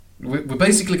We're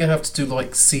basically going to have to do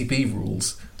like CB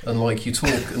rules, and like you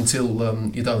talk until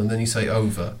you're done, and then you say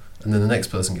over, and then the next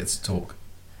person gets to talk.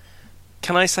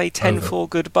 Can I say 10-4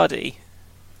 good buddy?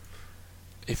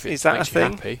 If it Is that makes a you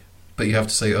thing? happy. But you have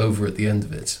to say over at the end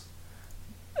of it.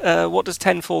 What does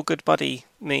 10-4 good buddy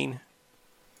mean?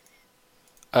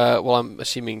 Well, I'm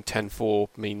assuming 10-4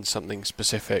 means something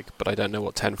specific, but I don't know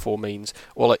what 10-4 means.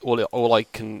 All I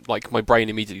can, like, my brain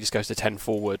immediately just goes to 10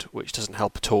 forward, which doesn't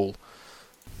help at all.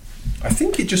 I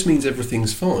think it just means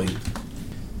everything's fine.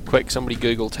 Quick, somebody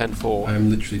Google 10-4. I am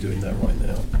literally doing that right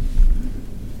now.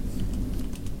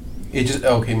 It just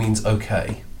okay means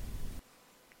okay.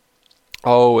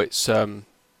 Oh, it's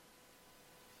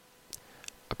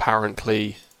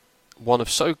apparently one of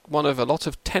a lot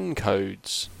of 10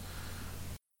 codes.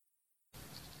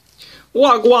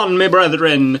 Wagwan, me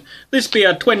brethren. This be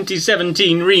a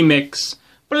 2017 remix.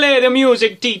 Play the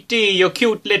music, TT, you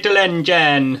cute little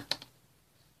engine.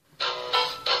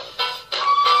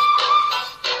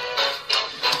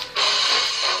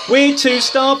 We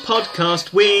two-star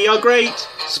podcast, we are great.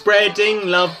 Spreading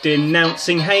love,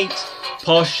 denouncing hate.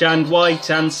 Posh and white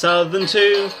and southern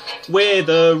too. We're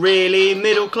the really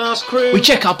middle-class crew. We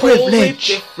check our All with privilege.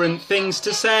 different things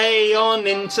to say on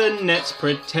internet's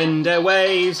pretend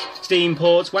airwaves. Steam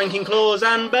ports, wanking claws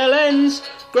and bell ends.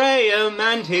 Graham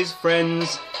and his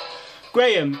friends.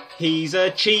 Graham, he's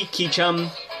a cheeky chum,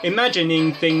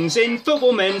 imagining things in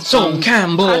football men's Sol bums.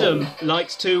 Campbell. Adam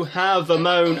likes to have a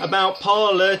moan about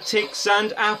politics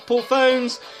and Apple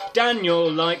phones. Daniel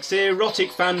likes erotic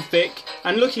fanfic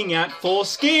and looking at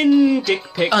foreskin dick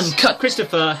pics. Uncut.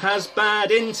 Christopher has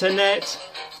bad internet.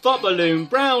 Fart balloon,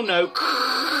 brown oak.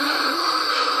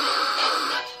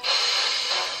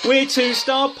 We're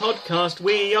two-star podcast,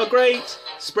 we are great.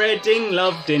 Spreading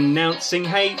love, denouncing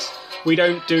hate. We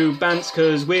don't do bants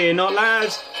cause we're not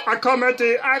lads. Our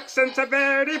comedy accents are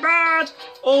very bad.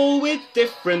 All with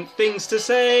different things to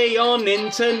say on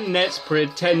internet's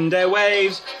pretend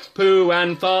airwaves. Poo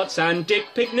and farts and dick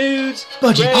pic nudes.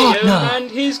 Buddy Graham partner.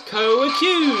 and his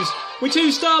co-accused. We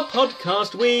two-star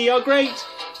podcast, we are great.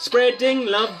 Spreading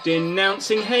love,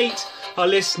 denouncing hate. Our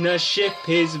listenership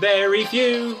is very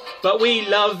few, but we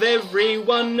love every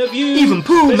one of you. Even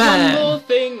Pooh There's Man. one more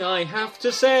thing I have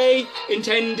to say,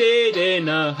 intended in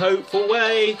a hopeful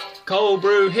way. Cold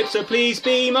brew hipster, please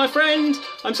be my friend.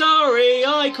 I'm sorry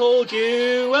I called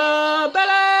you a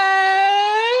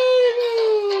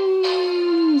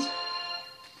bellend.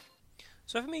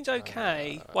 So if it means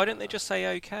okay, why don't they just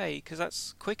say okay? Because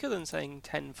that's quicker than saying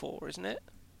 10-4, isn't it?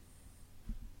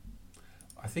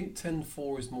 I think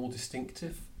 10-4 is more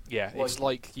distinctive. Yeah, it's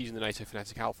like using the NATO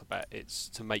phonetic alphabet. It's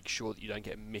to make sure that you don't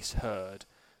get misheard,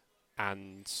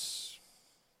 and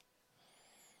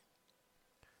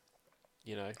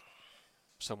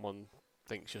someone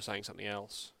thinks you're saying something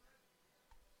else.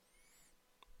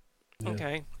 Yeah.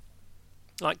 Okay.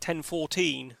 Like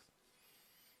 10-14.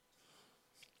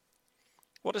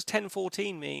 What does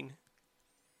 10-14 mean?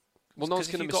 Well, no one's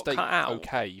 'Cause if going to you got mistake cut out-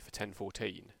 okay for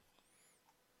 10-14.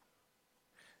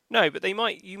 No, but they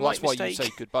might. You Well, might that's why mistake. you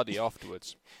say good buddy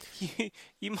afterwards.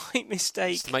 you might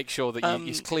mistake. Just to make sure that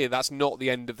it's clear that's not the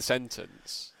end of the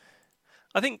sentence.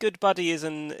 I think good buddy is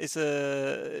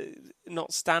a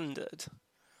not standard.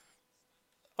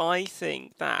 I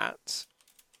think that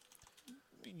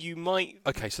you might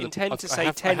Okay, so intend to say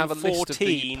I have a list of the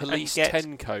 10-14 and police get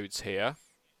 10 codes here.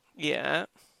 yeah.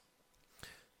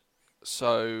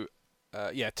 So,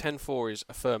 10-4 is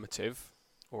affirmative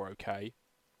or okay.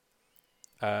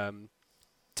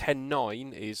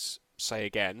 10-9 is say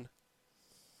again.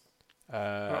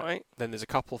 Right. Then there's a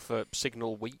couple for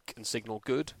signal weak and signal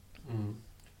good.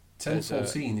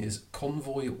 10-14 is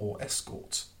convoy or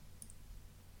escort.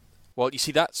 Well, you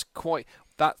see, that's quite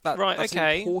Right, that's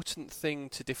okay. an important thing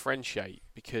to differentiate,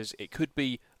 because it could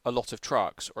be a lot of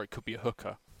trucks or it could be a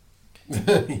hooker.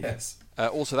 Yes.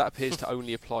 Also, that appears to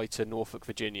only apply to Norfolk,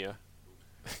 Virginia.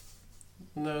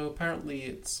 No, apparently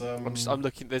it's. I'm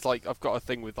looking. I've got a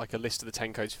thing with like a list of the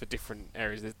 10 codes for different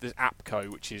areas. There's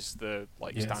APCO, which is the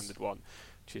Yes. standard one,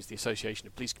 which is the Association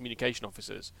of Police Communication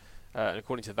Officers. And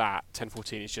according to that,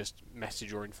 10-14 is just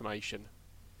message or information.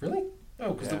 Really?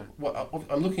 Oh, because Yeah.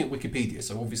 I'm looking at Wikipedia,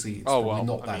 so obviously it's Oh, probably well,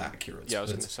 not I that mean, accurate. Yeah, I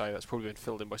was but- going to say that's probably been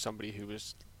filled in by somebody who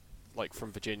was like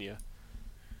from Virginia.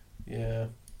 Yeah.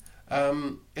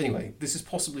 Anyway, this is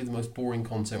possibly the most boring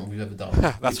content we've ever done.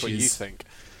 That's which what you is- think.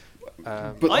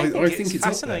 But I I think think it's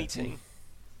fascinating. Up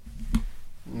there.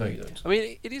 No, you don't. I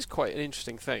mean, it is quite an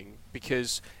interesting thing,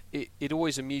 because it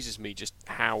always amuses me just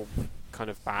how kind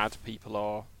of bad people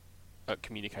are at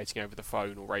communicating over the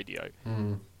phone or radio,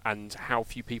 and how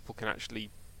few people can actually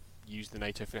use the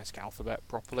NATO phonetic alphabet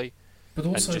properly. But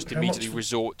also, and just how immediately much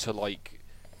resort to, like,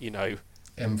 you know,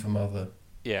 M for mother,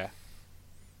 yeah,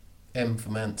 M for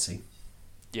Mancy.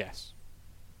 yes.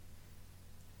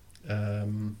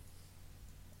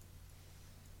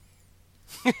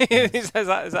 is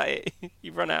that it?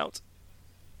 You've run out.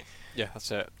 Yeah,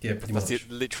 that's it. Yeah, pretty That's much.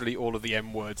 literally all of the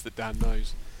M words that Dan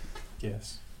knows.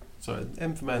 Yes. So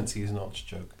M for Mancy is an arch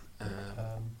joke.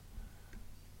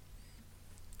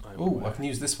 Oh, I can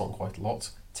use this one quite a lot.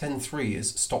 10.3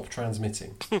 is stop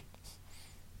transmitting.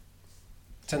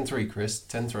 10.3, Chris.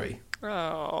 10.3.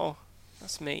 Oh,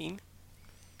 that's mean.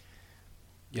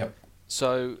 Yep.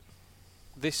 So,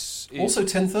 this is... Also,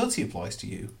 10.30 applies to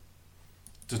you.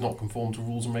 Does not conform to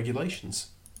rules and regulations.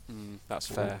 That's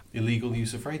fair. Illegal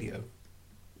use of radio.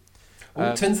 Oh,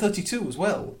 10.32 as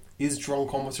well. Is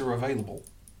drunkometer available?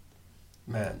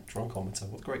 Man, drunkometer,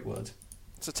 what a great word.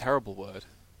 It's a terrible word.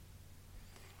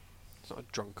 It's not a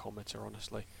drunkometer,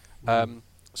 honestly.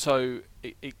 So,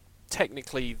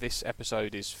 technically, this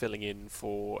episode is filling in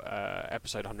for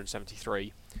episode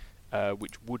 173,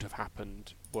 which would have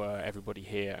happened were everybody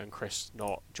here and Chris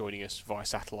not joining us via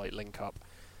satellite link-up.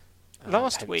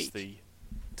 Last hence week? the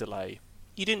delay.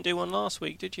 You didn't do one last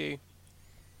week, did you?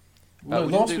 No,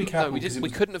 last week happened. We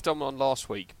couldn't have done one last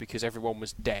week because everyone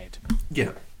was dead.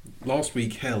 Yeah. Last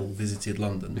week, hell visited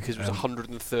London. Because it was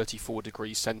 134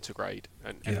 degrees centigrade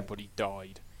and everybody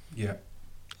died. Yeah.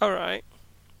 All right.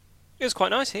 It was quite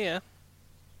nice here.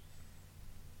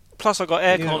 Plus, I got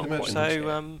aircon,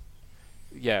 so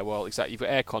yeah, well, exactly. You've got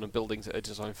aircon and buildings that are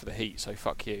designed for the heat, so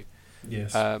fuck you.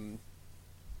 Yes.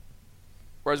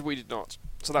 Whereas we did not,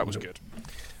 so that was good.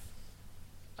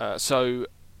 So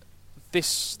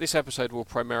this episode will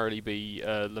primarily be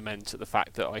lament at the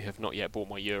fact that I have not yet bought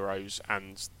my euros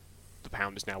and the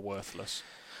pound is now worthless.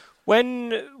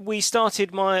 When we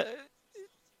started our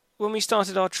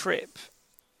trip,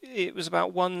 it was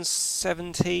about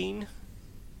 117,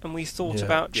 and we thought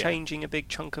about changing a big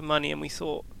chunk of money, and we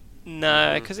thought,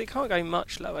 no, because it can't go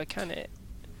much lower, can it?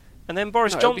 And then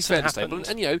Boris Johnson happened,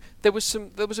 and you know there was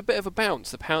a bit of a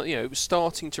bounce. The pound, you know, it was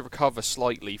starting to recover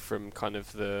slightly from kind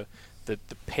of the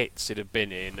pits it had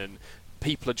been in, and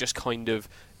people had just kind of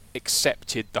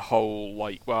accepted the whole,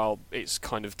 like, well, it's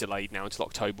kind of delayed now until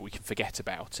October, we can forget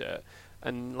about it.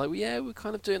 And like, yeah, we're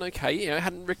kind of doing okay. You know, it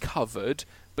hadn't recovered,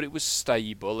 but it was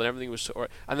stable and everything was sort of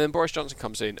right. And then Boris Johnson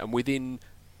comes in, and within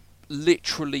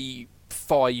literally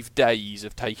 5 days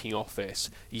of taking office,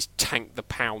 he's tanked the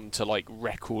pound to like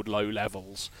record low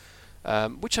levels.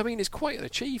 Which I mean is quite an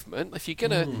achievement. If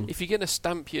you're gonna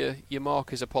stamp your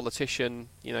mark as a politician,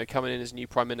 you know, coming in as new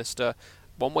prime minister,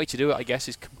 one way to do it, I guess,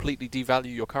 is completely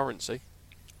devalue your currency.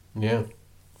 Yeah.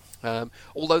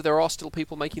 Although there are still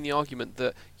people making the argument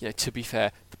that, you know, to be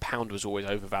fair, the pound was always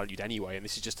overvalued anyway, and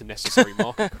this is just a necessary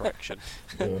market correction.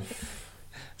 Yeah.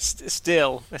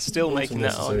 Still, they're still making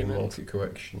that argument. Market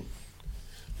correction.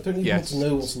 I don't even want to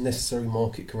know what a necessary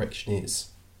market correction is.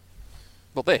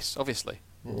 Well, this, obviously.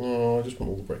 Oh, I just want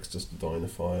all the Brexiters to die in a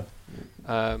fire.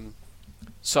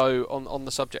 So, on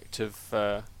the subject of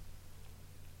our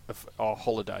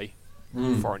holiday,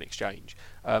 foreign exchange,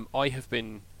 I have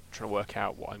been trying to work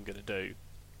out what I'm going to do,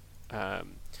 because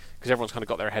everyone's kind of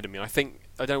got there ahead of me. And I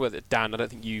don't know whether Dan, I don't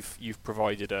think you've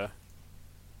provided a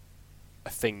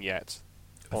thing yet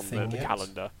on the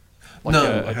calendar. Like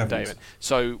no, I haven't.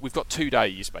 So we've got 2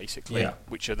 days basically,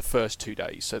 which are the first 2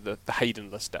 days, so the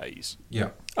Haydenless days. Yeah.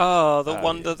 Oh, the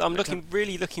one that I'm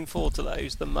really looking forward to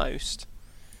those the most.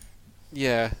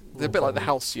 Yeah, they're a bit like the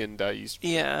halcyon days.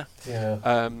 Yeah.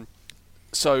 Yeah.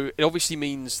 So it obviously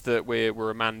means that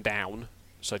we're a man down,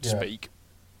 so to speak.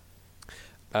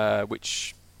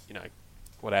 Which, you know,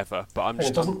 whatever. But I'm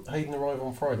just. Doesn't Hayden arrive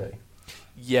on Friday?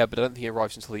 Yeah, but I don't think he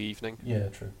arrives until the evening. Yeah,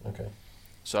 true. Okay.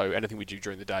 So anything we do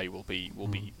during the day will be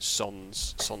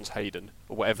Sons Hayden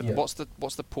or whatever. Yeah. What's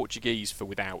the Portuguese for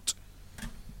without?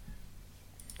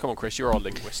 Come on, Chris, you're our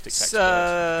linguistics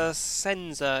expert.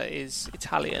 Senza is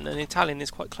Italian, and Italian is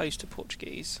quite close to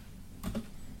Portuguese.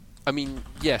 I mean,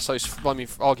 yeah. So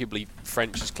arguably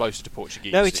French is closer to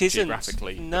Portuguese. No, it isn't.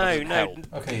 Geographically. No.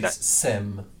 Okay, it's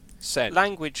Sem.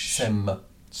 Language. Sem.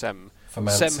 For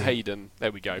Mancy. Sem Hayden.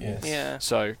 There we go. Yes. Yeah.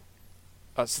 So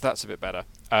that's a bit better.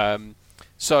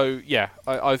 So yeah,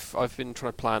 I've been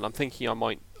trying to plan. I'm thinking I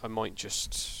might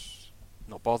just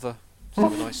not bother.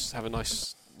 Just have a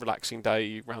nice relaxing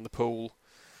day around the pool.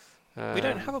 We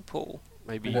don't have a pool.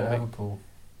 Maybe we don't have a pool.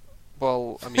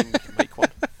 Well, I mean, we can make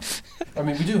one. I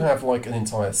mean, we do have like an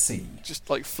entire sea. Just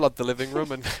like flood the living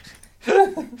room and.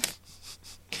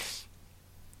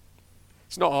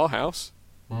 It's not our house.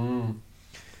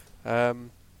 I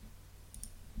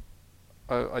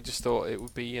just thought it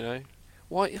would be, you know,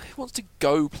 Why he wants to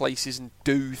go places and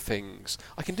do things?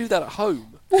 I can do that at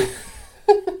home.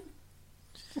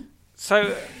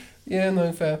 So, yeah,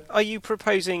 no, fair. Are you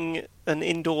proposing an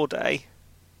indoor day?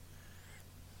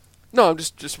 No, I'm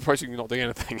just proposing not doing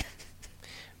anything.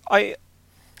 I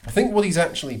think what he's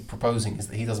actually proposing is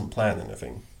that he doesn't plan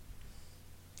anything.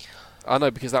 I know,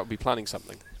 because that would be planning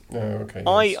something. Oh, okay.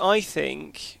 Yes. I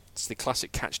think it's the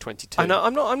classic catch-22. I know.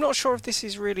 I'm not sure if this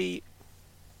is really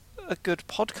a good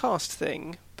podcast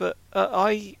thing, but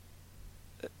I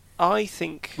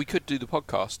think we could do the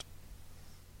podcast.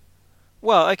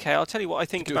 Well, okay, I'll tell you what I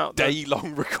think about a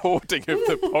day-long recording of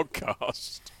the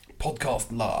podcast.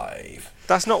 Podcast live.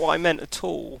 That's not what I meant at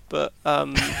all, but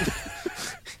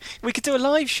we could do a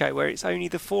live show where it's only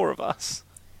the four of us.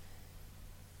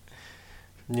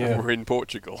 Yeah. And we're in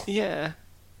Portugal. Yeah.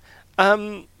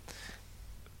 Okay,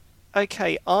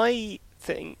 I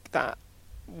think that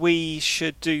we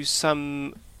should do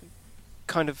some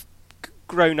kind of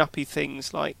grown-uppy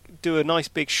things, like do a nice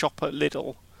big shop at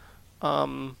Lidl,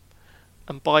 and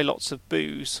buy lots of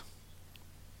booze.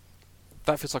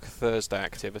 That feels like a Thursday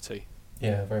activity.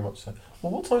 Yeah, very much so.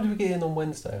 Well, what time do we get in on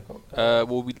Wednesday?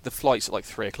 The flight's at like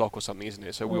 3:00 or something, isn't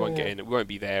it? So we won't get in. We won't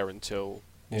be there until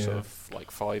sort of like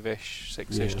 5ish,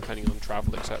 6ish, depending on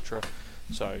travel, etc.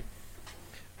 So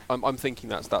I'm thinking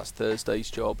that's Thursday's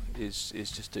job is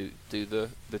just do the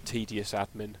tedious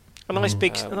admin. A nice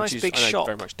big big shop.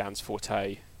 Very much Dan's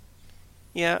forte.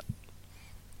 Yeah.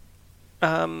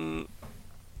 That's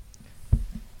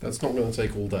not going to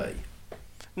take all day.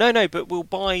 No, but we'll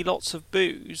buy lots of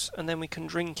booze and then we can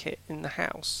drink it in the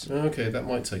house. Okay, that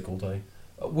might take all day.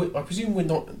 I presume we're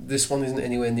not. This one isn't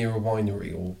anywhere near a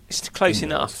winery, or it's close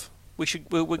enough. We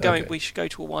should. We're going. Okay. We should go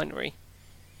to a winery.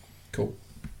 Cool.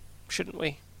 Shouldn't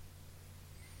we?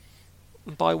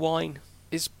 And buy wine.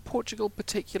 Is Portugal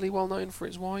particularly well known for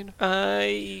its wine?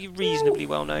 Reasonably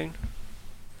well known.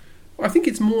 I think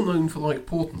it's more known for like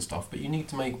port and stuff, but you need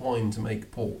to make wine to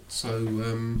make port. So,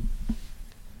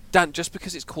 Dan, just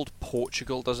because it's called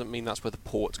Portugal doesn't mean that's where the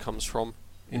port comes from.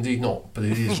 Indeed not, but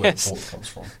it is where the port comes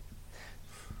from.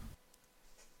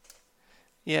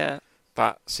 Yeah.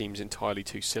 That seems entirely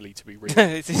too silly to be real.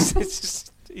 it's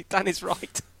just, Dan is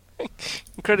right.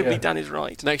 Incredibly, Dan is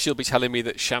right. Next you'll be telling me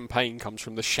that champagne comes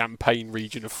from the Champagne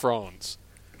region of France.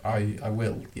 I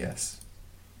will, yes.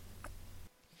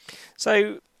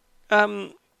 So,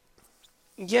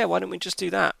 yeah, why don't we just do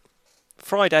that?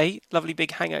 Friday, lovely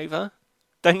big hangover.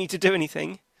 Don't need to do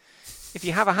anything. If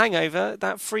you have a hangover,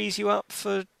 that frees you up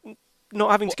for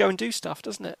not having to go and do stuff,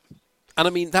 doesn't it? And I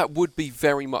mean, that would be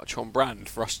very much on brand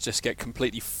for us to just get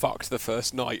completely fucked the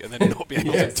first night and then not be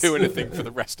able to do anything for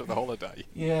the rest of the holiday.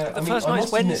 Yeah, the first night's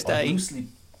Wednesday.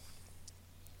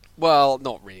 Well,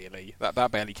 not really. That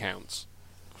barely counts.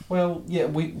 Well, yeah,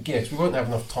 we won't have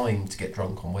enough time to get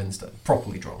drunk on Wednesday,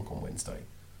 properly drunk on Wednesday.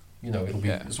 You know, it'll be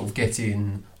sort of get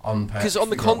in, unpack. Because on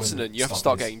the continent, you have to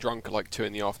start getting drunk at like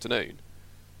 2 p.m.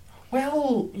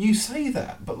 Well, you say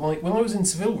that, but like when I was in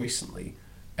Seville recently,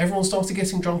 everyone started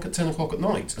getting drunk at 10 o'clock at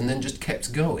night and then just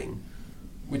kept going,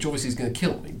 which obviously is going to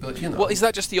kill me, but you know. Well, is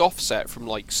that just the offset from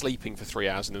like sleeping for 3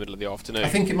 hours in the middle of the afternoon? I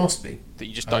think it must be. That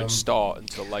you just don't start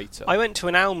until later. I went to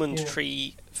an almond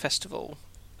tree festival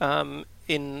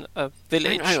in a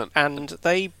village, and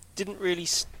they didn't really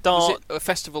start... Was it a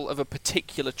festival of a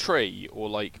particular tree, or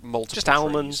like multiple just trees?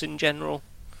 Almonds in general.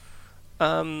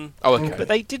 Okay. But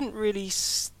they didn't really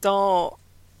start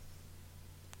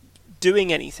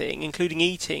doing anything, including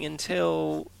eating,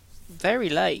 until very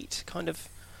late. Kind of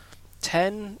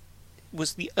 10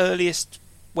 was the earliest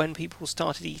when people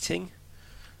started eating,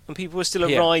 and people were still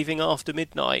arriving after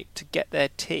midnight to get their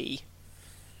tea.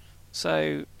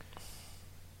 So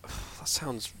that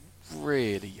sounds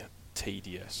really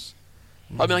tedious.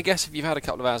 I mean, I guess if you've had a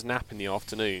couple of hours nap in the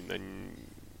afternoon, then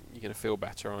you're going to feel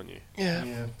better, aren't you?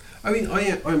 Yeah. I mean,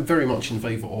 I'm very much in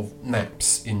favour of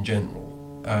naps in general.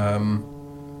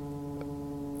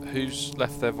 Who's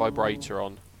left their vibrator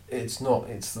on? It's not.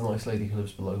 It's the nice lady who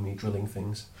lives below me drilling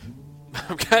things.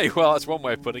 Okay, well, that's one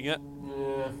way of putting it.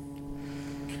 Yeah.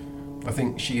 I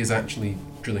think she is actually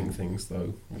drilling things,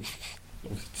 though.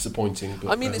 It's disappointing.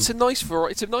 But, I mean, it's a nice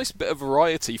bit of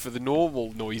variety for the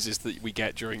normal noises that we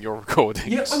get during your recordings.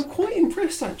 Yeah, I'm quite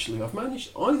impressed, actually. I've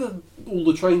managed... Either all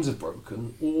the trains have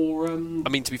broken, or... I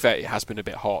mean, to be fair, it has been a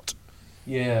bit hot.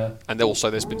 Yeah. And also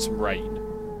there's been some rain.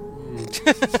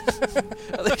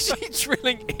 Are they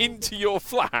drilling into your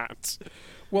flat?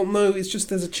 Well, no, it's just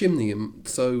there's a chimney, and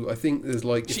so I think there's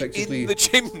like effectively in the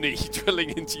chimney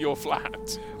drilling into your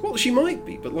flat. Well, she might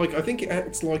be, but like I think it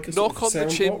acts like a knock sort of on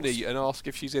the chimney box. And ask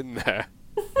if she's in there.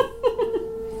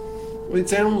 Well, it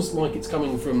sounds like it's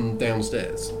coming from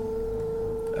downstairs.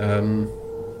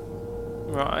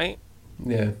 Right.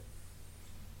 Yeah.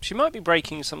 She might be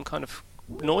breaking some kind of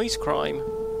noise crime.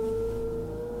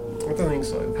 I don't think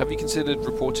so. Have you considered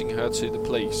reporting her to the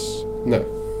police? No.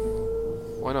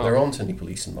 Why not? There aren't any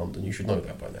police in London. You should know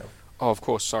that by now. Oh, of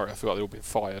course. Sorry, I forgot they've all been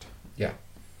fired. Yeah.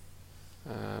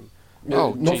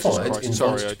 Oh, not Jesus fired. Christ.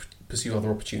 Invited Sorry, to pursue other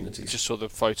opportunities. Just saw the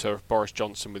photo of Boris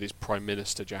Johnson with his Prime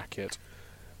Minister jacket.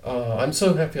 I'm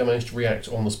so happy I managed to react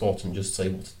on the spot and just say,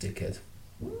 what a dickhead.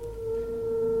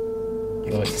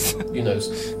 Like, you know.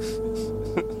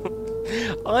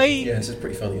 Yes, it's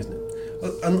pretty funny, isn't it?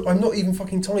 And I'm not even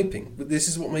fucking typing, but this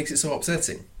is what makes it so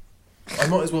upsetting. I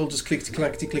might as well just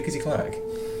clickety-clack.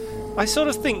 I sort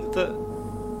of think that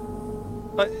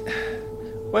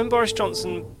when Boris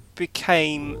Johnson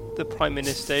became the Prime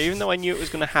Minister, even though I knew it was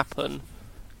going to happen,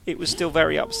 it was still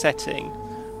very upsetting.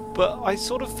 But I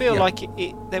sort of feel like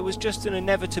there was just an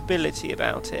inevitability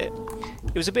about it.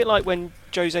 It was a bit like when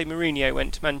Jose Mourinho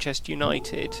went to Manchester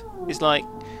United. It's like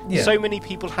so many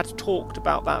people had talked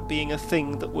about that being a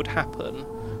thing that would happen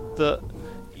that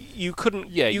you couldn't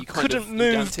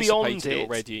move beyond it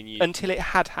already until it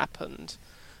had happened.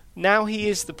 Now he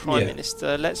is the Prime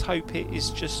Minister. Let's hope it is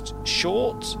just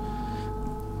short.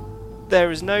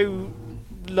 There is no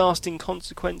lasting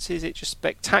consequences. It just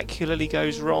spectacularly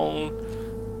goes wrong.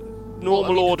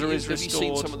 Normal order is restored. Have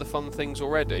you seen some of the fun things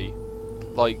already?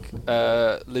 Like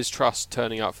Liz Truss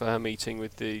turning up for her meeting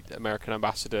with the American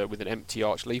ambassador with an empty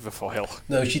arch lever foil.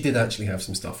 No, she did actually have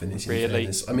some stuff in it. Really? In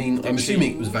fairness. I mean, I'm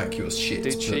assuming it was vacuous shit.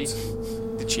 Did she?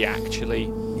 Did she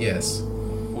actually? Yes.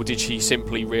 Or did she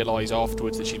simply realise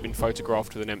afterwards that she'd been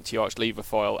photographed with an empty arch lever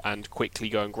foil and quickly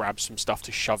go and grab some stuff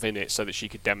to shove in it so that she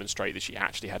could demonstrate that she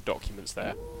actually had documents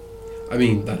there? I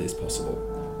mean, that is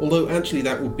possible. Although, actually,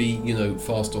 that would be,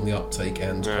 fast on the uptake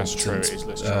and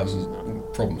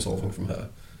competent problem solving from her.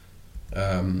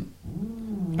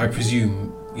 I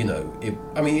presume,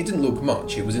 it didn't look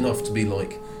much. It was enough to be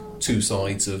like two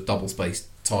sides of double-spaced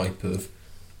type of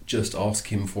just ask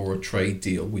him for a trade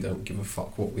deal. We don't give a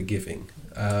fuck what we're giving.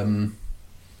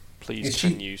 Please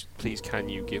can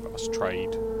you give us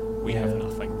trade? We have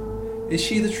nothing. Is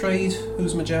she the trade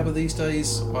who's Majabba these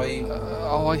days?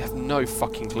 I have no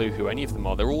fucking clue who any of them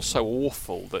are. They're all so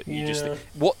awful that you just think,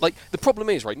 the problem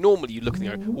is, right, normally you look and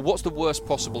you go, well, what's the worst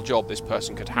possible job this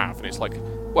person could have? And it's like,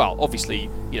 well, obviously,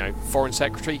 Foreign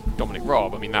Secretary, Dominic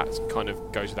Raab, I mean, that kind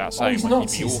of goes without saying, he'd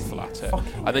be awful at it.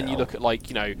 And then you look at,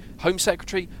 Home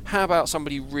Secretary, how about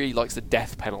somebody who really likes the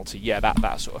death penalty? Yeah,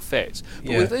 that sort of fits.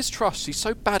 But with Liz Truss, she's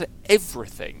so bad at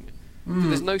everything.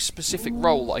 There's no specific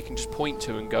role that I can just point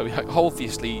to and go,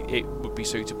 obviously it would be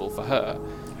suitable for her.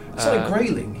 It's like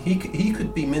Grayling. He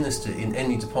could be minister in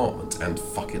any department and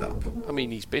fuck it up. I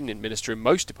mean, he's been in minister in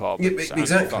most departments. Yeah,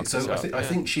 exactly. So I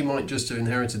think she might just have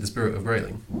inherited the spirit of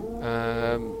Grayling.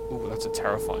 That's a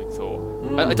terrifying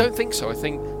thought. I don't think so. I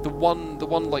think the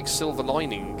one silver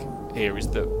lining here is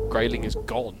that Grayling is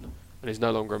gone and is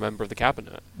no longer a member of the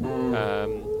cabinet. I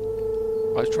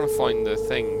was trying to find the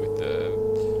thing with the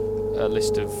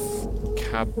list of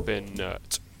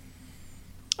cabinet.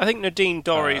 I think Nadine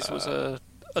Dorries was a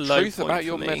low truth point about for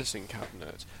your me. medicine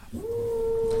cabinet.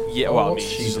 Yeah, well, I mean,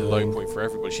 she's a low point for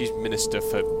everybody. She's minister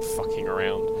for fucking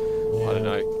around. Yeah. I don't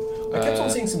know. I kept on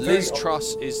seeing some Liz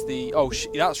Truss is the...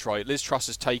 that's right. Liz Truss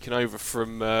has taken over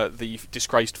from the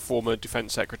disgraced former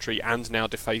Defence Secretary and now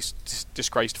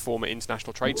disgraced former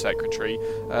International Trade Secretary,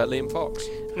 Liam Fox.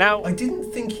 Now, I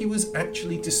didn't think he was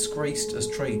actually disgraced as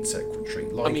Trade Secretary.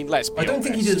 I mean, let's be honest.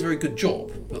 Think he did a very good job,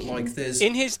 but there's...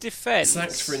 In his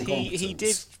defence, for he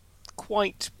did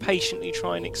quite patiently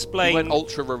try and explain... He went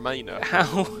ultra-Remainer.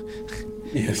 How...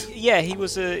 Yes. Yeah, he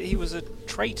was a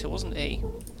traitor, wasn't he?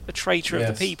 A traitor of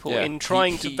the people in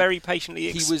trying to very patiently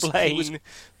explain.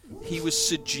 He was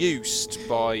seduced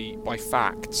by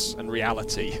facts and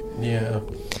reality. Yeah.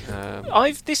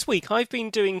 This week I've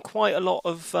been doing quite a lot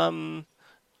of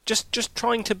just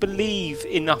trying to believe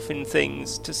enough in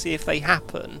things to see if they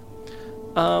happen.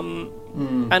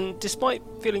 And despite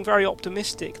feeling very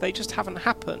optimistic, they just haven't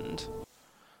happened.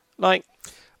 I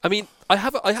mean, I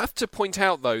have to point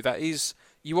out though that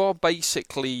you are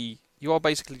basically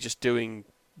just doing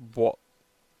what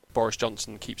Boris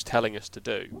Johnson keeps telling us to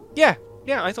do. Yeah,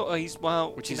 I thought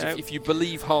which is if you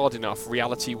believe hard enough,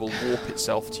 reality will warp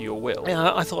itself to your will.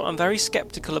 Yeah, I thought I'm very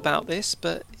sceptical about this,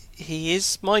 but he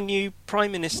is my new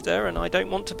Prime Minister, and I don't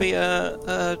want to be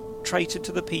a traitor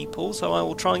to the people, so I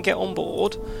will try and get on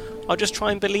board. I'll just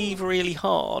try and believe really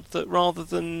hard that rather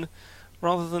than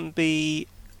be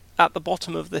at the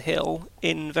bottom of the hill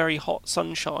in very hot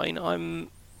sunshine,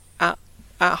 I'm at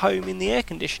home in the air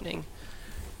conditioning.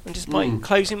 And just by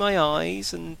closing my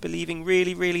eyes and believing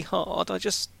really, really hard, I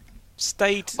just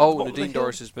stayed... Nadine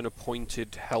Dorries has been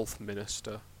appointed health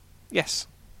minister. Yes.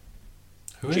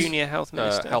 Who is? Junior health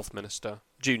minister. Health minister.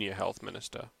 Junior health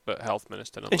minister, but health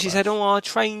minister nonetheless. And she said, I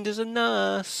trained as a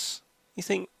nurse. You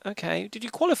think, okay, did you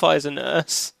qualify as a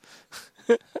nurse?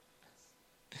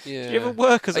 Yeah. Did you ever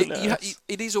work as a nurse?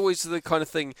 It is always the kind of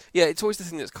thing... Yeah, it's always the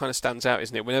thing that kind of stands out,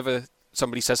 isn't it? Whenever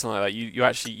somebody says something like that,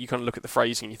 you kind of look at the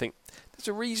phrasing and you think, there's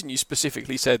a reason you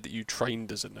specifically said that you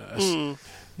trained as a nurse.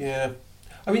 Yeah.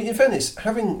 I mean, in fairness,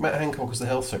 having Matt Hancock as the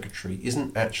health secretary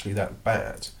isn't actually that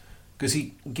bad, because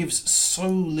he gives so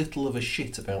little of a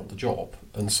shit about the job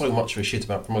and so much of a shit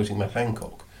about promoting Matt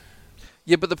Hancock.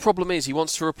 Yeah, but the problem is he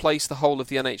wants to replace the whole of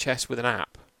the NHS with an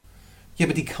app. Yeah,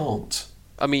 but he can't.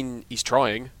 I mean, he's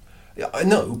trying. Yeah, I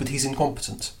know, but he's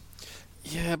incompetent.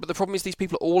 Yeah, but the problem is these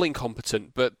people are all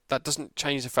incompetent, but that doesn't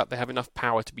change the fact they have enough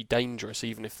power to be dangerous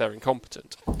even if they're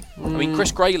incompetent. I mean,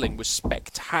 Chris Grayling was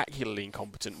spectacularly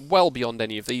incompetent, well beyond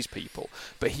any of these people,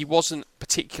 but he wasn't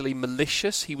particularly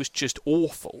malicious, he was just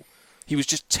awful. He was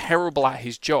just terrible at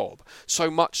his job,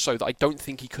 so much so that I don't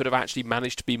think he could have actually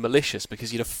managed to be malicious because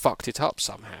he'd have fucked it up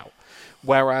somehow.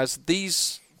 Whereas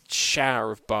these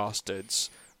shower of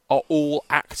bastards are all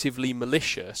actively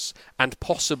malicious and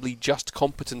possibly just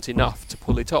competent enough to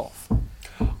pull it off.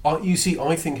 You see,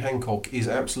 I think Hancock is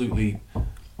absolutely...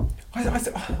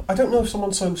 I don't know if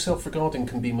someone so self-regarding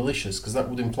can be malicious, because that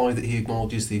would imply that he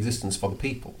acknowledges the existence of other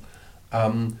people.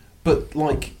 But,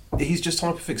 like, he's just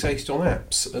hyperfixated on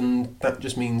apps, and that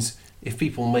just means if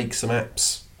people make some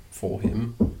apps for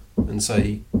him and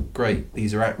say, great,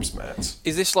 these are apps, Matt.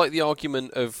 Is this like the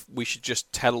argument of we should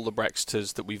just tell all the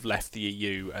Brexiters that we've left the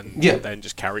EU and then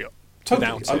just carry on?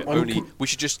 Totally. Without it. We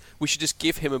should just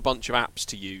give him a bunch of apps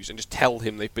to use and just tell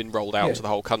him they've been rolled out to the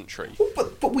whole country.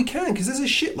 Well, but we can, because there's a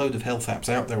shitload of health apps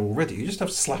out there already. You just have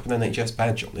to slap an NHS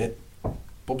badge on it.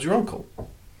 Bob's your uncle.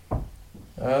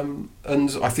 And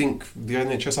I think the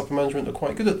NHS upper management are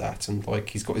quite good at that. And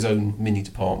like, he's got his own mini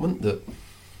department that,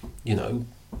 you know,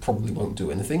 probably won't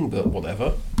do anything, but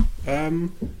whatever.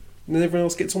 And then everyone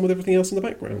else gets on with everything else in the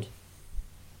background.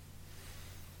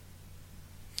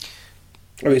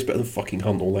 I mean, it's better than fucking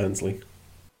Hunt or Lansley.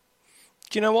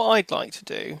 Do you know what I'd like to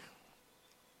do?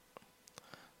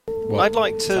 What? I'd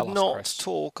like to not Chris.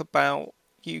 talk about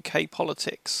UK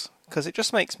politics, because it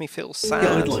just makes me feel sad.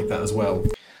 Yeah, I'd like that as well.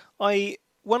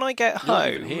 When I get You're not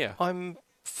even home, here. I'm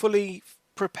fully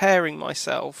preparing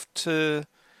myself to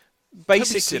Don't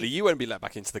basically... be silly, you won't be let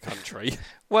back into the country.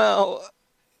 Well,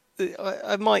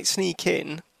 I might sneak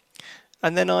in,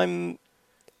 and then I'm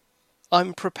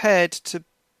prepared to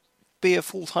be a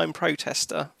full-time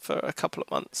protester for a couple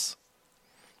of months.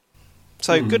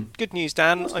 So good news,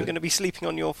 Dan. I'm going to be sleeping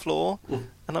on your floor,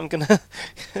 and I'm going to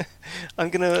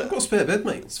I've got a spare bed,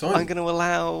 mate. It's fine. I'm going to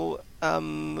allow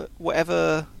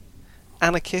whatever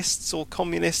anarchists or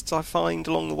communists I find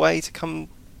along the way to come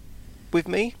with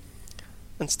me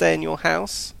and stay in your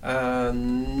house.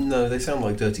 No, they sound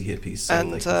like dirty hippies, so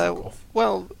And they can fuck off.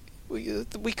 well, we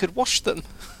could wash them.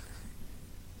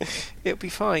 It'll be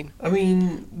fine. I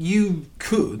mean, you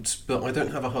could, but I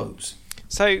don't have a hose.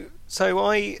 So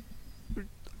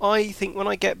I think when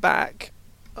I get back,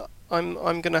 I'm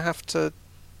going to have to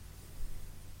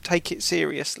take it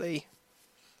seriously.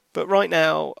 But right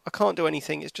now, I can't do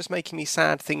anything. It's just making me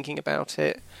sad thinking about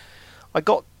it. I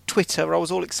got Twitter. I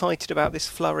was all excited about this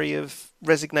flurry of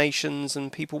resignations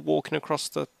and people walking across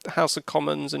the House of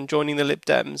Commons and joining the Lib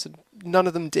Dems, and none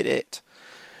of them did it.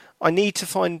 I need to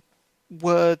find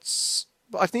words.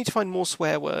 I need to find more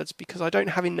swear words because I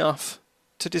don't have enough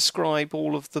to describe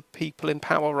all of the people in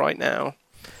power right now.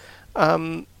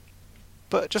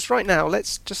 But just right now,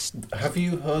 let's just... Have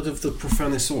you heard of the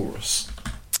Profanisaurus?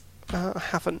 I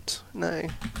haven't, no.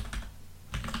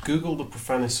 Google the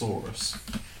Profanisaurus.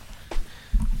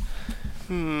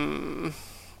 Profanasaurus.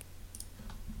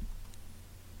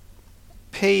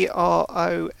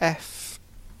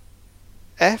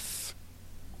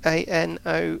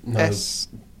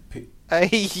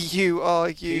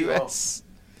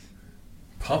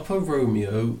 Papa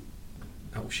Romeo...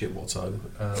 Oh shit, what's O?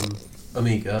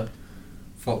 Omega,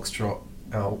 Foxtrot,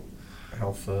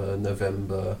 Alpha,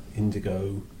 November,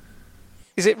 Indigo...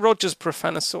 Is it Roger's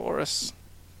Profanisaurus?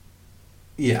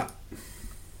 Yeah.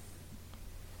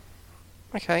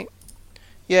 Okay.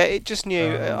 Yeah, it just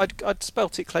knew. I'd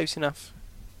spelt it close enough.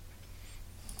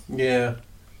 Yeah.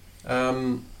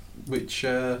 Which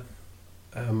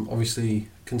obviously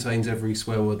contains every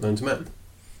swear word known to man.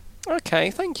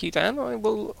 Okay, thank you, Dan. I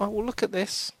will look at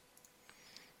this.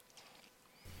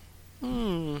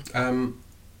 They've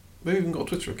even got a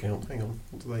Twitter account. Hang on.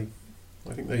 What do they...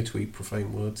 I think they tweet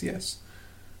profane words, yes.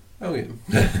 Oh, yeah.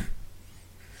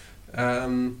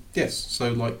 Yes,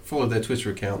 so, like, follow their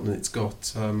Twitter account and it's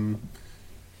got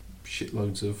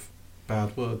shitloads of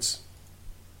bad words.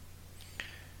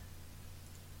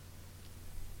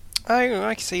 Oh,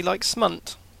 I see, like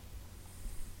smunt.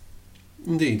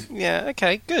 Indeed. Yeah,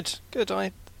 okay, good.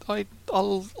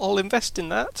 I'll invest in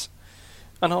that,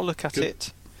 and I'll look at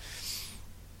it.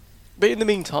 But in the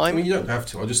meantime... I mean, you don't have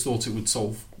to. I just thought it would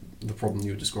solve the problem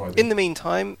you were describing. In the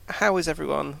meantime, how is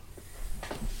everyone?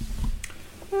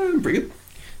 Pretty good.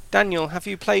 Daniel, have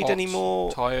you played Hot, any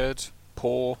more... Tired,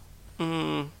 poor.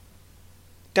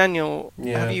 Daniel,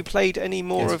 Yeah. have you played any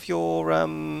more Yes. of your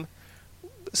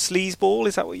sleazeball?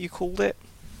 Is that what you called it?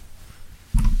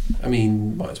 I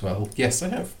mean, might as well. Yes, I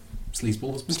have.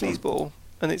 Sleazeball has been fun. Sleazeball,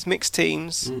 and it's mixed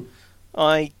teams. Mm.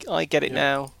 I get it Yeah.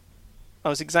 now. I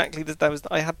was exactly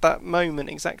I had that moment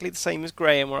exactly the same as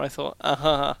Graham, where I thought,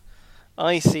 aha,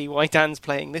 I see why Dan's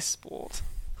playing this sport.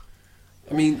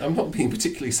 I mean, I'm not being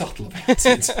particularly subtle about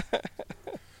it.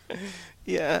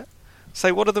 Yeah.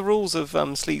 So, what are the rules of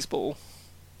sleazeball?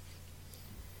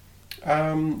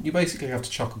 You basically have to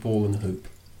chuck a ball in a hoop.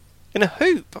 In a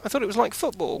hoop? I thought it was like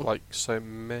football. Like so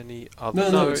many other...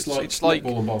 No, it's like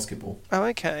netball and basketball. Oh,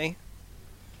 okay.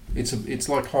 It's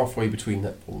like halfway between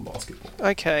netball and basketball.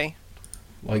 Okay.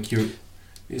 Like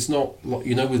it's not like,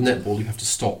 you know, with netball you have to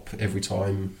stop every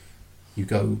time you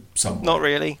go somewhere. Not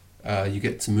really. You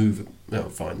get to move. No,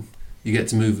 fine. You get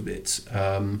to move a bit,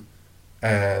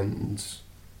 and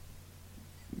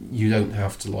you don't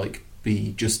have to like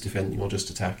be just defending or just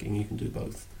attacking. You can do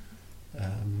both.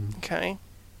 Okay.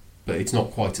 But it's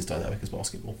not quite as dynamic as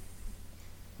basketball.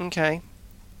 Okay.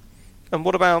 And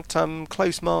what about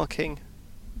close marking?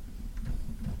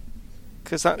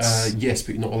 Because that's... Yes,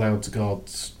 but you're not allowed to guard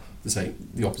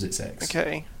the opposite sex.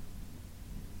 Okay.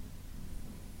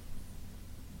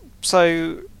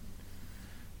 So,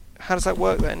 how does that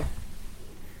work then?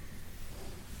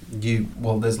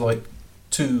 There's like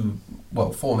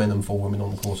 4 men and 4 women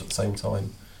on the court at the same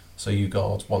time. So you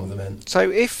guard one of the men.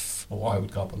 So if... Or I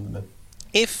would guard one of the men.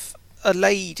 If a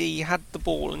lady had the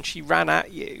ball and she ran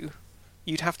at you,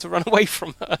 you'd have to run away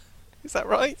from her. Is that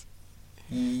right?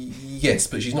 Yes,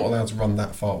 but she's not allowed to run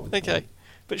that far with the Okay.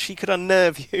 But she could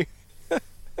unnerve you.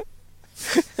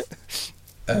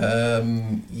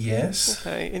 Yes.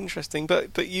 Okay, interesting.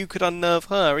 But you could unnerve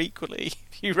her equally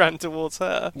if you ran towards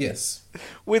her. Yes.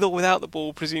 With or without the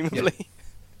ball, presumably.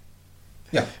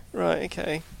 Yeah. Right,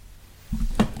 okay.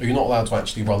 You're not allowed to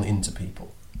actually run into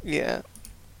people. Yeah.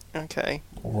 Okay.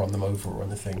 Or run them over or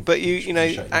anything. But Which is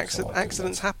a shame, 'cause I like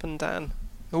accidents doing happen, Dan.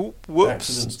 Oh, whoops. that.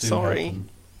 Accidents do Sorry. happen.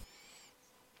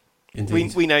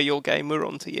 Indeed. We know your game. We're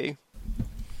on to you.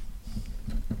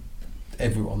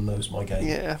 Everyone knows my game.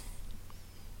 Yeah.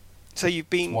 So you've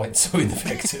been... Why it's so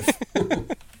ineffective.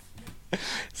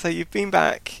 So you've been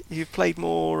back. You've played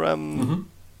more... Mm-hmm.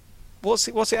 What's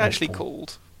it actually Korfball.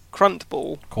 called?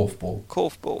 Cruntball. Korfball.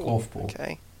 Korfball. Korfball.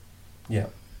 Okay. Yeah.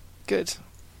 Good.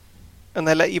 And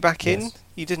they let you back in? Yes.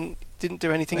 You didn't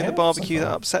do anything I at the have, barbecue so that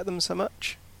far. upset them so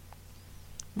much?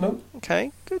 No.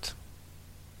 Okay, good.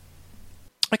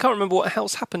 I can't remember what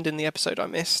else happened in the episode I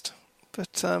missed,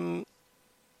 but Not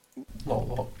a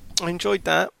lot. I enjoyed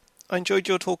that. I enjoyed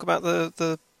your talk about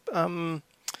the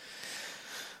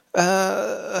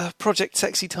Project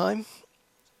Sexy Time.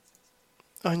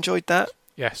 I enjoyed that.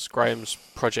 Yes, Graham's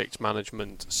project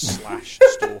management /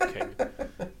 stalking.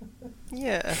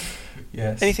 Yeah.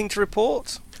 Yes. Anything to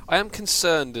report? I am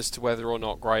concerned as to whether or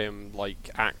not Graham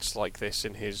acts like this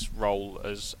in his role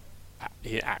as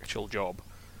his actual job.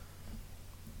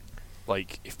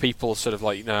 Like, if people sort of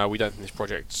no, we don't think this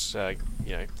project's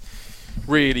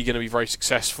really going to be very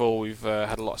successful. We've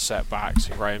had a lot of setbacks,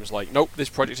 and Graham's like, nope, this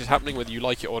project is happening whether you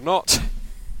like it or not.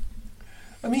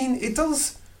 I mean, it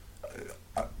does.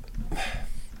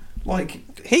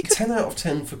 He could... 10 out of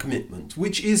 10 for commitment,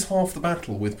 which is half the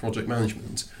battle with project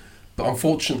management. But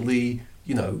unfortunately,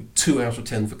 2 out of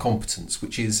 10 for competence,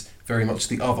 which is very much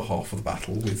the other half of the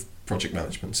battle with project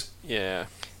management. Yeah.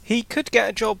 He could get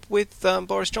a job with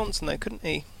Boris Johnson, though, couldn't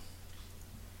he?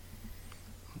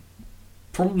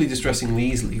 Probably distressingly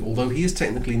easily, although he is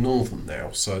technically northern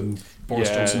now, so Boris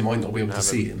Yeah, Johnson might not be able to have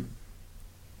see him.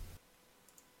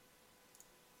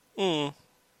 Mm.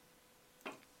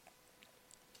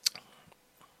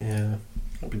 Yeah,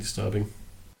 that'd be disturbing.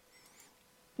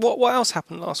 What else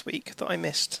happened last week that I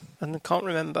missed and can't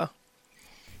remember?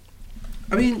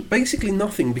 I mean, basically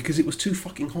nothing, because it was too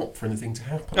fucking hot for anything to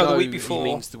happen. Oh, the No, week before.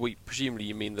 He means the week. Presumably,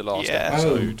 you mean the last Yeah.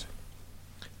 episode.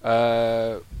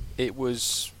 It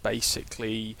was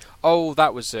basically. Oh,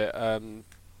 that was it.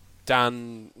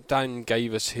 Dan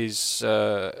gave us his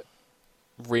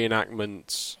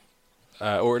reenactment,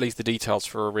 or at least the details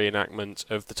for a reenactment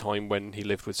of the time when he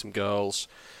lived with some girls.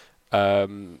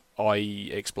 I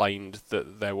explained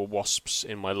that there were wasps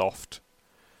in my loft.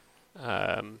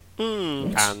 And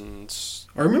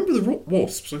I remember the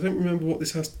wasps. I don't remember what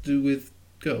this has to do with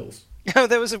girls. Oh,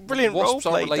 there was a brilliant role wasps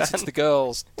play, aren't related Dan. to the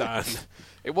girls, Dan.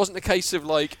 It wasn't a case of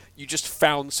like you just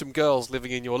found some girls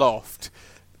living in your loft.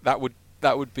 That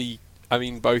would be, I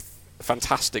mean, both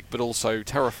fantastic but also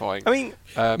terrifying. I mean,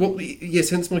 yes,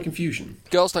 hence my confusion.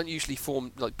 Girls don't usually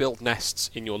build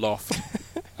nests in your loft.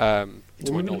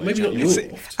 To my knowledge, Maybe not your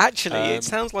loft. actually, it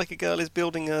sounds like a girl is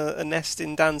building a nest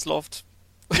in Dan's loft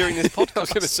during this podcast. I was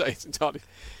going to say it's entirely.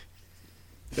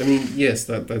 I mean, yes,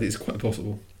 that is quite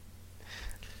possible.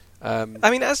 I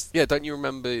mean, don't you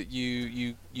remember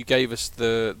you gave us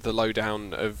the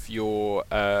lowdown of your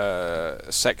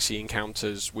sexy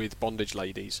encounters with bondage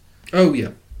ladies? Oh yeah.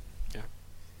 Yeah.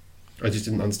 I just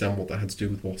didn't understand what that had to do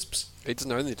with wasps. It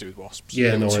doesn't have anything to do with wasps.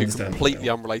 Yeah, They were I two understand. completely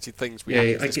unrelated things we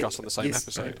had to discuss on the same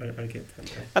episode. I get that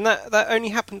now. and that only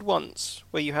happened once,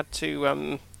 where you had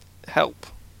to help.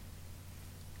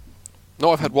 No,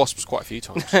 I've had wasps quite a few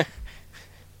times.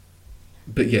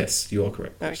 But yes, you are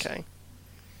correct. Okay.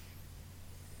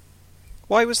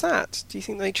 Why was that? Do you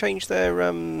think they changed their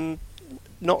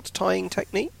knot tying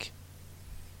technique?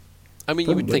 I mean,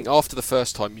 you would Probably. think after the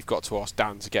first time you've got to ask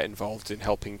Dan to get involved in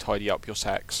helping tidy up your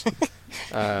sex.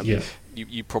 Yeah.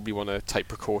 You probably want to take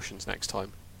precautions next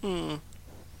time.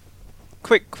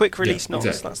 Quick release knots.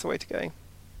 exactly. That's the way to go.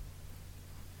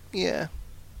 Yeah.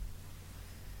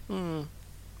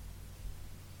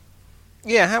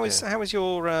 Yeah. How's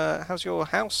your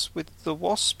house with the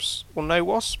wasps or no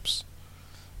wasps,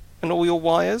 and all your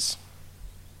wires?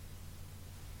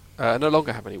 I no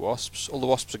longer have any wasps. All the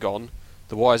wasps are gone.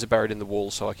 The wires are buried in the wall,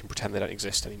 so I can pretend they don't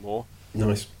exist anymore.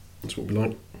 Nice. That's what we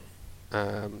like.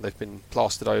 They've been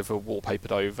plastered over,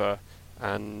 wallpapered over,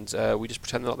 and we just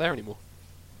pretend they're not there anymore.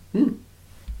 Which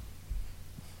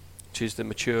is the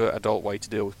mature adult way to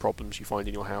deal with problems you find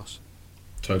in your house.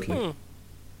 Totally.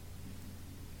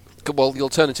 Well, the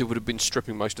alternative would have been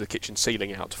stripping most of the kitchen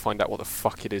ceiling out to find out what the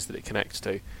fuck it is that it connects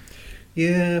to.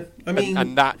 Yeah, I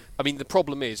mean... the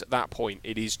problem is, at that point,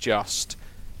 it's just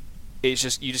you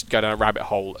just go down a rabbit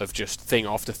hole of just thing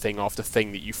after thing after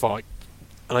thing that you find.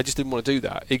 And I just didn't want to do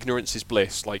that. Ignorance is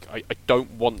bliss. Like, I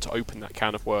don't want to open that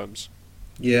can of worms.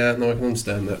 Yeah, no, I can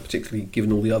understand that, particularly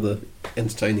given all the other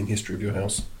entertaining history of your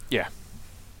house. Yeah.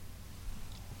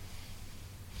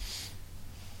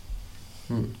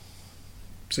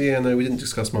 So yeah, no, we didn't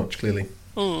discuss much, clearly.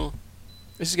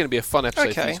 This is going to be a fun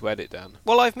episode for you to edit, Dan.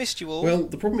 Well, I've missed you all. Well,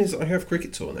 the problem is I have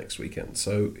cricket tour next weekend,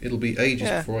 so it'll be ages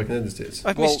before I can edit it.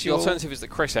 I've missed you the all. alternative is that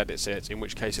Chris edits it, in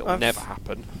which case it'll never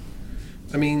happen.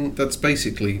 I mean, that's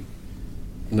basically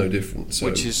no different. So.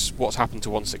 Which is what's happened to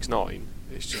 169.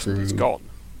 It's just True. it's gone.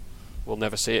 We'll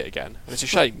never see it again. And it's a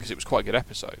shame because it was quite a good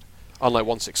episode. Unlike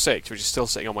 166, which is still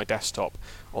sitting on my desktop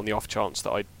on the off chance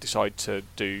that I decide to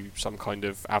do some kind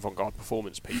of avant-garde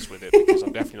performance piece with it, because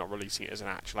I'm definitely not releasing it as an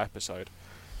actual episode.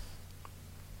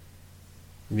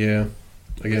 Yeah,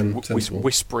 again, sensible.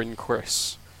 Whispering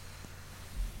Chris.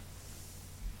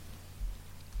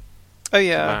 Oh The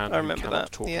yeah, man I who remember cannot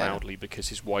that. talk Yeah. loudly because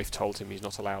his wife told him he's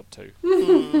not allowed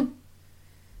to.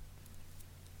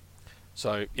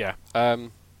 So yeah,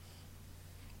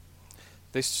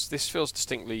 this feels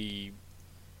distinctly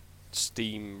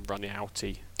steam running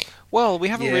outy. Well, we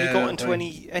haven't really Yeah, got into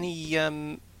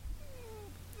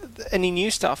any new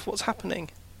stuff. What's happening?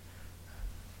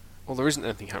 Well, there isn't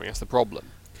anything happening. That's the problem.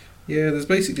 Yeah, there's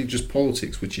basically just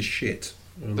politics, which is shit.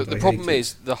 And The I problem hate it.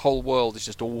 is the whole world is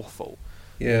just awful.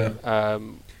 Yeah.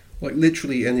 Um, Like,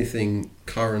 literally anything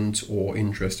current or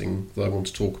interesting that I want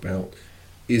to talk about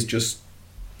is just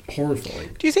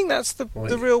horrifying. Do you think that's the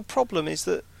Like- real problem? Is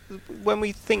that when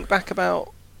we think back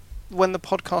about when the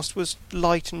podcast was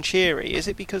light and cheery, is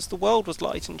it because the world was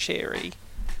light and cheery,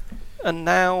 and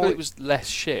now well, it was less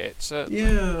shit. So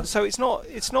Yeah. So it's not.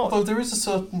 Although there is a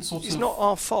certain sort It's of... not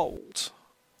our fault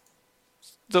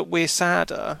that we're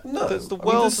sadder. No, The I mean,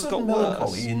 world there's has got certain worse.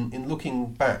 melancholy in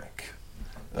looking back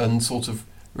and sort of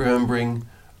remembering,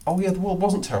 oh yeah, the world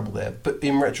wasn't terrible there, but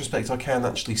in retrospect I can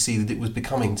actually see that it was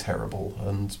becoming terrible,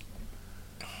 and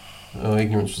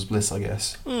ignorance was bliss, I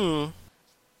guess.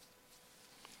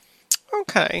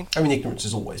 Okay. I mean, ignorance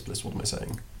is always bliss, what am I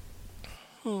saying?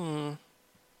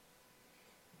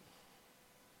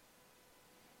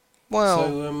 Well,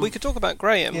 So, we could talk about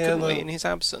Graham, yeah, couldn't we, no. in his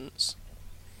absence?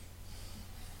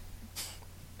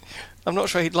 I'm not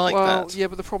sure he'd like well, that. yeah,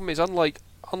 but the problem is, unlike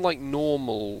unlike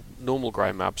normal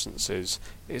Graham absences,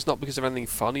 it's not because of anything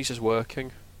fun. He's just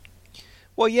working.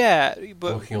 Well, yeah,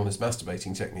 but working on his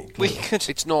masturbating technique.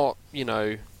 It's not,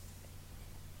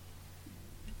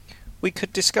 We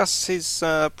could discuss his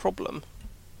problem.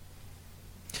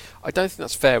 I don't think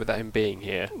that's fair without him being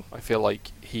here. I feel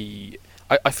like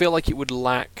I feel like it would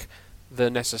lack the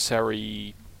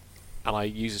necessary, and I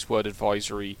use this word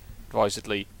advisedly,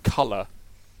 colour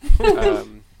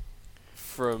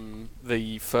from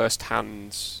the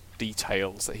first-hand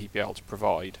details that he'd be able to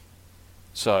provide.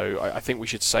 So I think we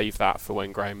should save that for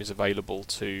when Graham is available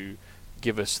to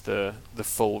give us the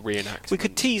full reenactment. We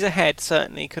could tease ahead,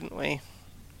 certainly, couldn't we?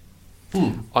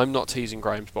 I'm not teasing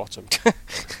Graham's bottom.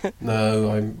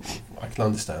 No, I can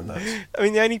understand that. I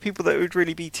mean, the only people that would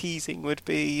really be teasing would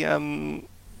be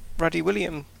Ruddy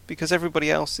William, because everybody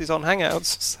else is on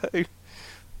Hangouts, so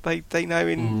they know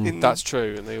in that's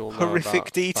true, and they all know horrific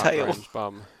about detail. Graham's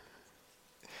bum.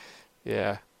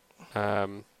 Yeah,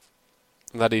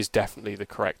 that is definitely the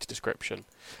correct description.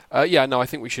 I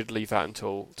think we should leave that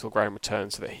until Graham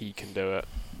returns so that he can do it.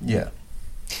 Yeah.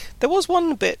 There was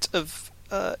one bit of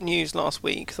news last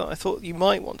week that I thought you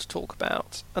might want to talk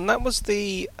about, and that was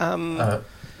the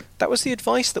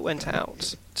advice that went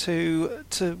out to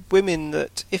women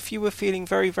that if you were feeling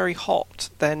very, very hot,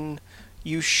 then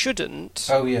you shouldn't.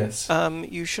 Oh yes.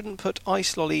 You shouldn't put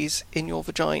ice lollies in your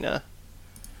vagina.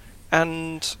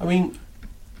 And I mean,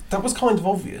 that was kind of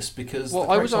obvious because the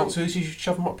correct answer is you should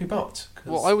shove them up your butt.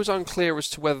 Well, I was unclear as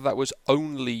to whether that was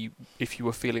only if you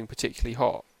were feeling particularly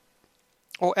hot,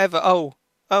 or ever.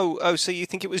 Oh, so you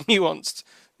think it was nuanced?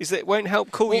 Is that it won't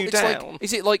help cool you down?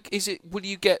 Will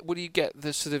you get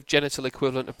the sort of genital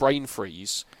equivalent of brain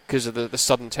freeze because of the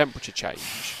sudden temperature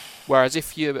change? Whereas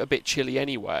if you're a bit chilly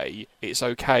anyway, it's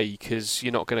okay because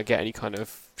you're not going to get any kind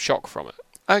of shock from it.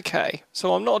 Okay,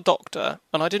 so I'm not a doctor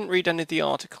and I didn't read any of the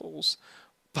articles,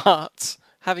 but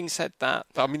having said that,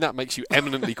 I mean that makes you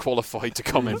eminently qualified to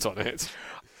comment on it.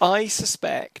 I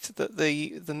suspect that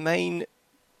the main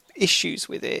issues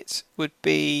with it would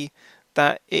be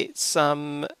that it's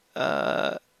the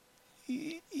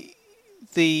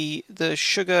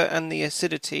sugar and the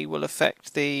acidity will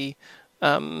affect the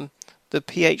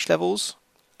pH levels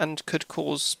and could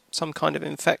cause some kind of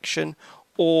infection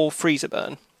or freezer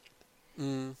burn.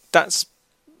 That's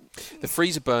the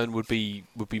freezer burn would be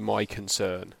my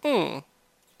concern.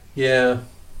 Yeah.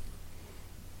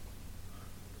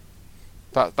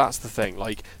 That's the thing.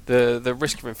 Like the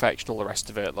risk of infection, all the rest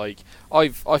of it. Like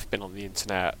I've been on the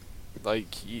internet.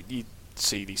 Like you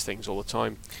see these things all the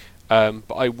time.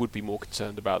 But I would be more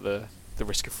concerned about the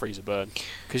risk of freezer burn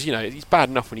because it's bad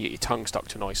enough when you get your tongue stuck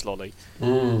to an ice lolly.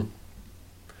 Yeah.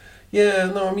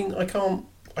 No. I mean, I can't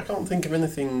think of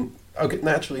anything.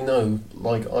 Naturally, no.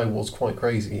 Like I was quite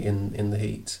crazy in the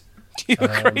heat. You were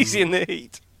crazy in the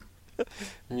heat.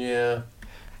 Yeah.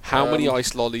 How many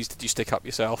ice lollies did you stick up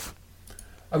yourself?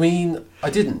 I mean, I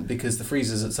didn't because the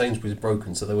freezers at Sainsbury's were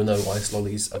broken, so there were no ice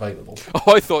lollies available.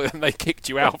 Oh, I thought they kicked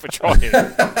you out for trying.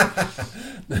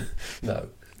 No.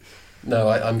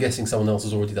 I'm guessing someone else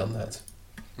has already done that.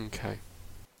 Okay.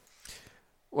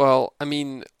 Well, I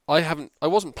mean, I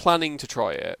wasn't planning to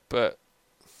try it, but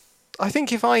I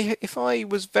think if I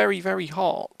was very, very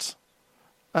hot,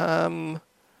 I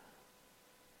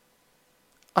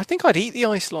think I'd eat the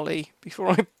ice lolly before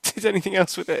I did anything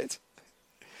else with it.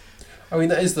 I mean,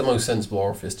 that is the most sensible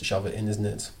orifice to shove it in, isn't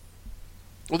it?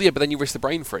 Well, yeah, but then you risk the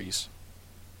brain freeze.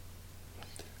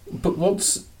 But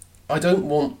I don't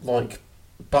want, like,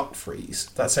 butt freeze.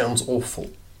 That sounds awful.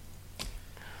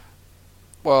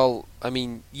 Well, I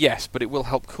mean, yes, but it will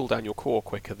help cool down your core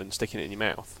quicker than sticking it in your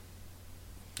mouth.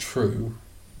 True.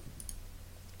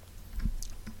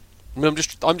 I mean,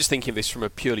 I'm just thinking of this from a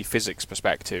purely physics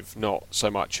perspective, not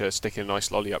so much a sticking a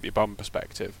nice lolly up your bum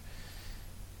perspective.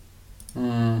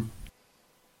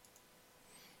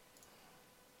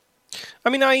 I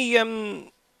mean,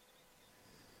 I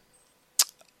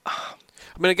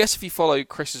guess if you follow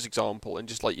Chris's example and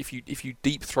just like if you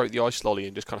deep throat the ice lolly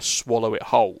and just kind of swallow it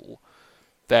whole,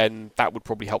 then that would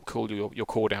probably help cool your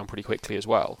core down pretty quickly as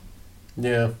well.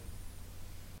 Yeah.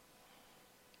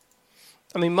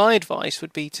 I mean, my advice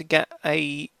would be to get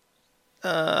a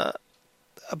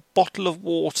bottle of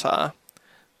water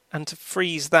and to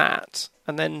freeze that,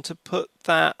 and then to put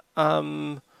that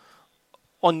on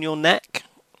your neck.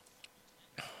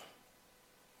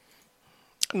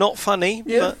 Not funny,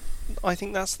 but I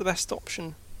think that's the best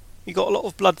option. You got a lot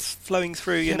of blood flowing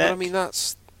through your neck. But I mean,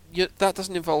 that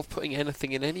doesn't involve putting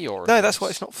anything in any orifice. No, that's why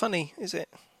it's not funny, is it?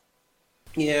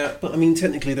 Yeah, but I mean,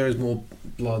 technically there is more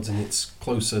blood and it's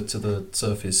closer to the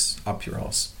surface up your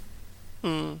arse.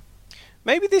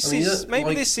 Maybe this I mean, is maybe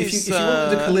like, this if is you went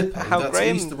with a Calippo, how that's Graham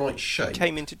at least the right shape.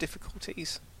 came into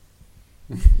difficulties.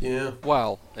 Yeah.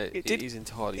 Well, It it is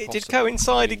entirely it possible. did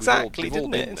coincide we've exactly, we've all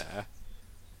didn't been it? there.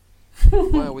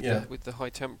 Well, with Yeah. the high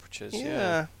temperatures,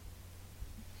 Yeah.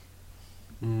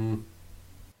 Mm.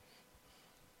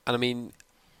 And I mean,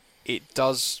 it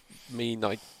does mean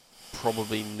I'm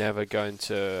probably never going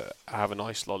to have an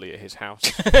ice lolly at his house.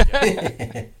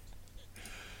 again.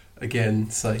 Again,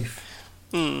 safe.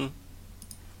 Hmm.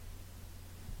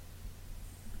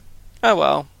 Oh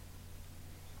well.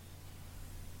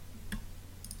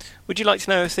 Would you like to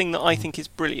know a thing that I think is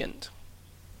brilliant?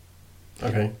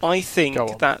 Okay. I think Go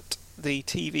on. that the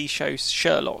TV show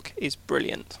Sherlock is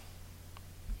brilliant.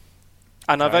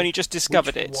 And I've Okay. only just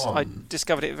discovered Which it. I one?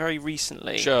 discovered it very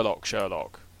recently. Sherlock.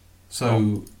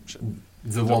 So,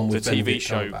 the one with the TV Benedict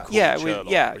show Cumberbatch. Yeah, Sherlock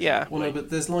yeah. originally. Well, no, but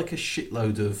there's like a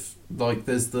shitload of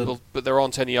there's the Well, but there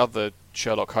aren't any other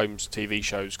Sherlock Holmes TV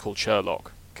shows called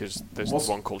Sherlock, because there's What's-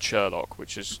 the one called Sherlock,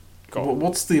 which has got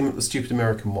what's the stupid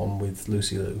American one with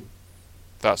Lucy Liu?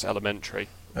 that's Elementary.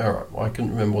 All right, well, I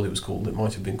couldn't remember what it was called. It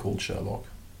might have been called Sherlock.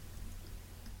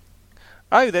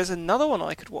 Oh, there's another one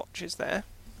I could watch, is there?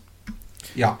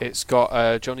 Yeah. It's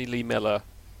got Johnny Lee Miller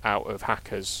out of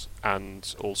Hackers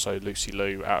and also Lucy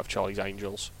Liu out of Charlie's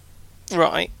Angels.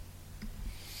 Right.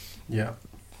 Yeah.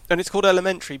 And it's called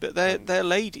Elementary, but they're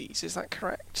ladies, is that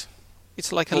correct?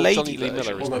 It's like a Well, lady Johnny Lee version.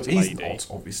 Miller Well, is no, not a he's lady. not,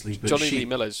 obviously, but Johnny she... Lee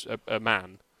Miller's a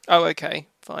man. Oh, okay,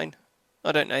 fine.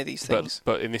 I don't know these things.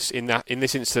 But in this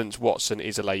instance, Watson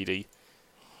is a lady.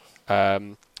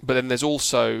 But then there's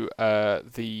also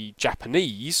the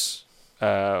Japanese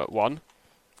one,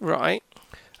 Right.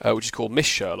 which is called Miss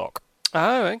Sherlock,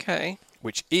 Oh, okay.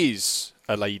 which is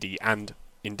a lady and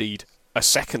indeed a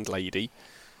second lady.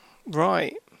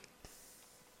 Right.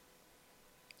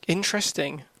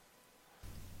 Interesting.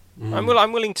 Mm.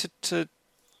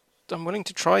 I'm willing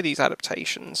to try these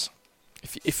adaptations.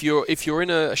 If you're in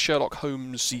a Sherlock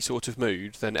Holmes-y sort of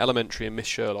mood, then Elementary and Miss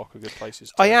Sherlock are good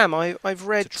places. I am. I've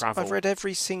read travel. I've read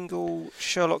every single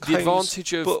Sherlock The Holmes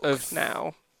advantage book of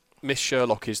now. Miss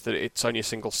Sherlock is that it's only a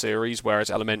single series,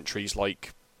 whereas Elementary's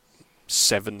like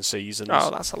 7 seasons. Oh,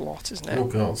 that's a lot, isn't it? Oh,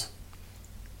 God.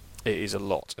 It is a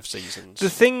lot of seasons. The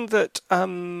thing that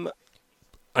And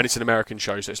it's an American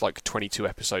show, so it's like 22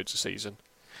 episodes a season.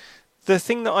 the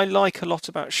thing that I like a lot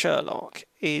about Sherlock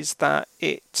is that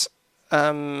it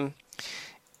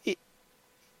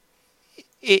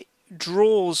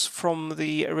draws from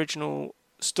the original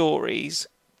stories,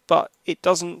 but it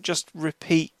doesn't just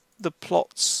repeat the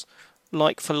plots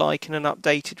like for like in an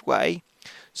updated way.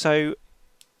 So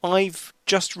I've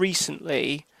just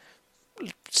recently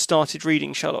started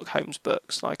reading Sherlock Holmes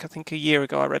books. Like I think a year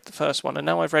ago I read the first one, and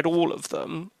now I've read all of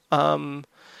them.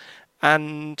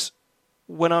 And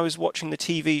when I was watching the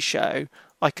TV show,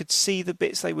 I could see the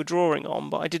bits they were drawing on,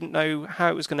 but I didn't know how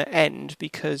it was going to end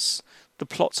because the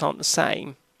plots aren't the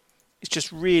same. It's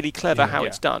just really clever how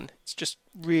it's done. It's just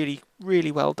really,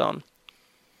 really well done.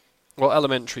 Well,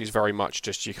 Elementary is very much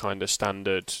just your kind of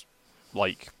standard,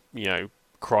 like, you know,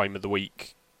 crime of the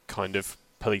week kind of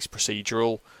police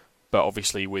procedural, but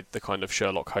obviously with the kind of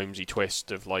Sherlock Holmesy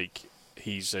twist of, like,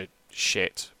 he's a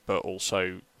shit, but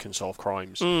also can solve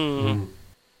crimes. Mm.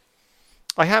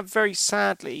 I have very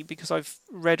sadly, because I've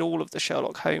read all of the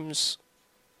Sherlock Holmes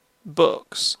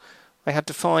books, I had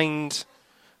to find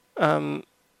an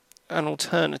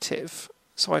alternative.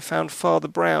 So I found Father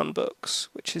Brown books,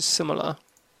 which is similar.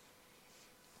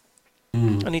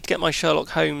 Mm. I need to get my Sherlock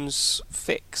Holmes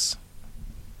fix.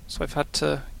 So I've had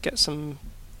to get some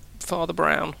Father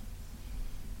Brown.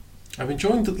 I'm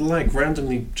enjoying that the lag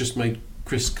randomly just made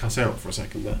Chris cut out for a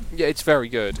second there. Yeah, it's very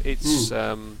good. It's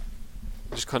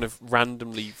just kind of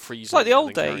randomly freezing. It's like the and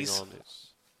old then carrying days. on.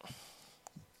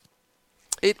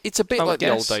 It's a bit I would like the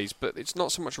old guess. days, but it's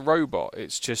not so much a robot.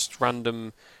 It's just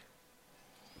random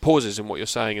pauses in what you're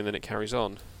saying, and then it carries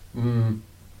on. Mm.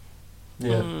 Yeah.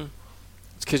 Mm.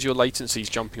 It's because your latency's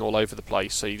jumping all over the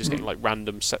place, so you're just getting like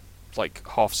random like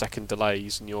half-second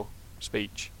delays in your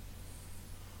speech.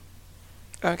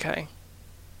 Okay.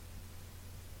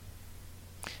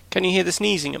 Can you hear the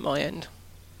sneezing at my end?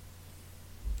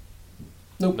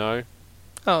 Nope. No?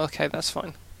 Oh, okay, that's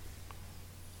fine.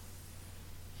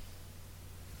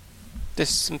 There's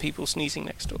some people sneezing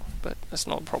next door, but that's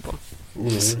not a problem.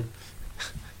 Mm.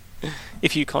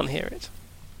 If you can't hear it.